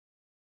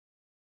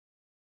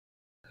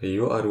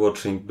You are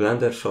watching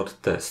Blender short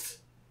test.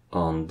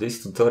 On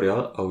this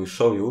tutorial I will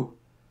show you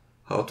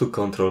how to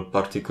control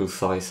particle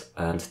size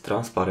and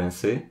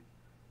transparency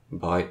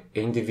by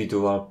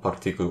individual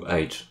particle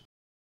age.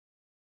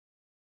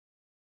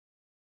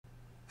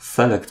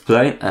 Select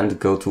plane and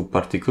go to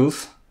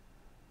particles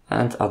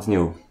and add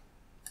new.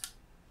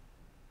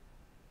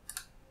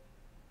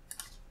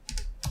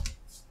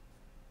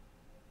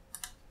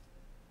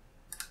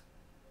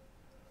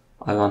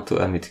 I want to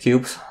emit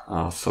cubes,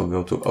 so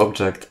go to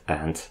object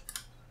and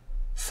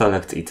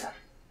select it.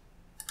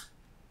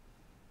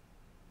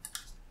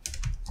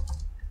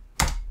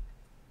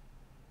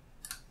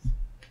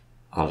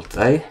 Alt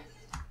A.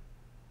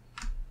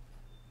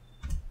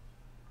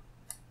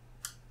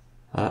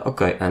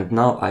 Okay, and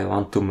now I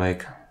want to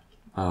make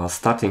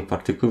starting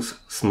particles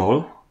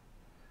small,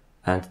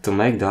 and to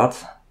make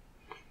that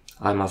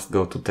I must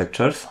go to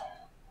textures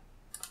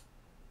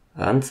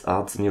and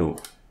add new.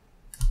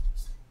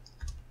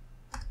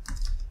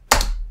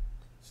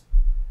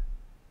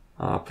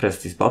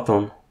 Press this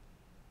button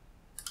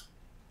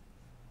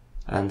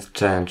and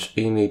change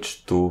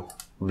image to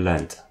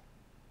blend.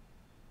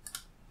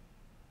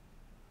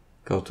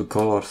 Go to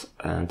colors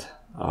and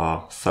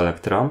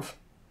select ramp.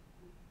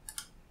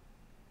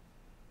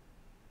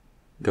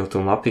 Go to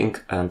mapping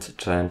and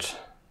change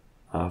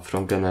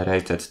from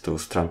generated to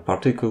strand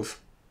particles.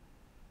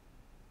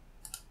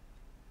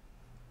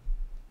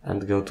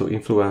 And go to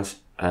influence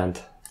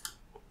and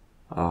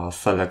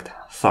select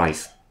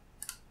size.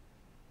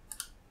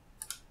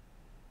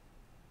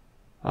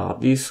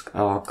 This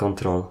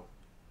control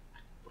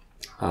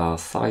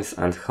size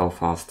and how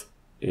fast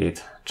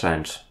it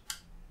changes.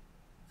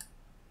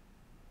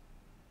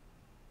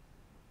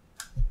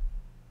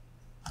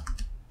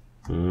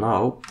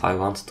 Now I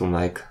want to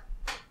make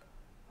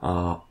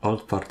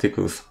all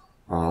particles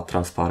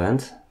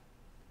transparent,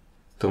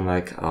 to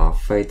make a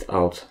fade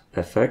out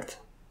effect,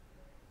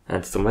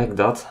 and to make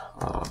that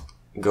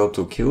go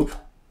to cube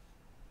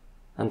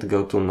and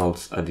go to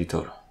nodes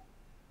editor.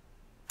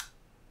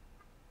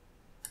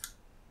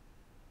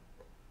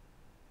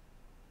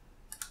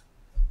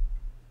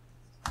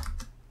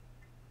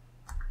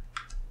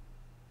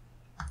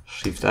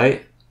 Shift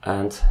A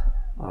and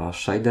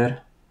shader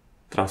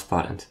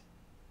transparent.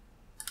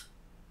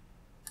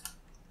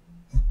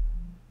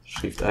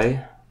 Shift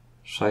A,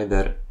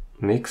 shader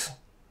mix.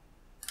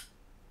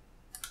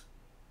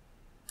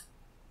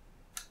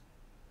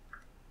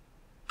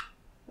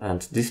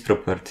 And this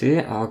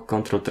property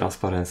control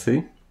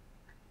transparency,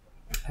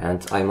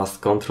 and I must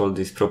control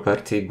this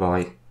property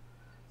by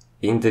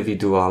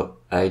individual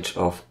age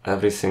of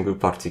every single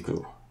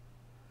particle.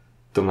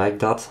 To make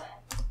that,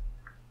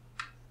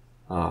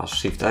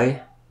 Shift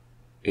A,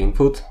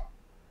 input,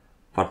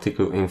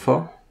 particle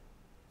info,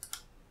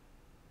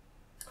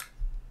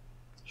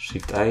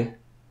 Shift A,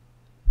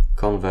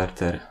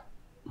 converter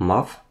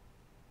map,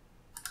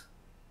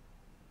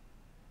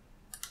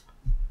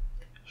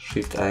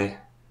 Shift A,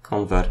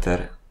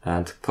 converter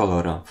and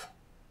color ramp.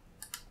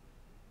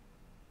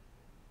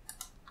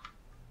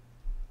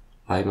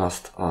 I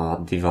must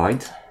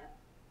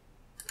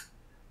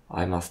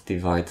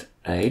divide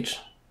age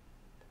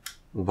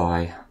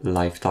by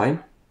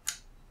lifetime.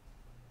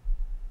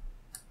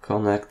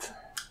 Connect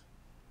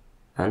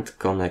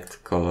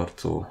color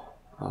to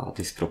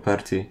this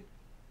property,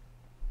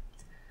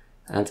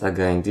 and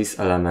again this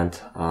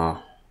element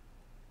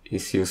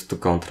is used to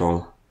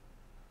control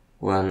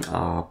when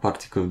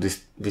particle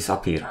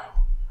disappear.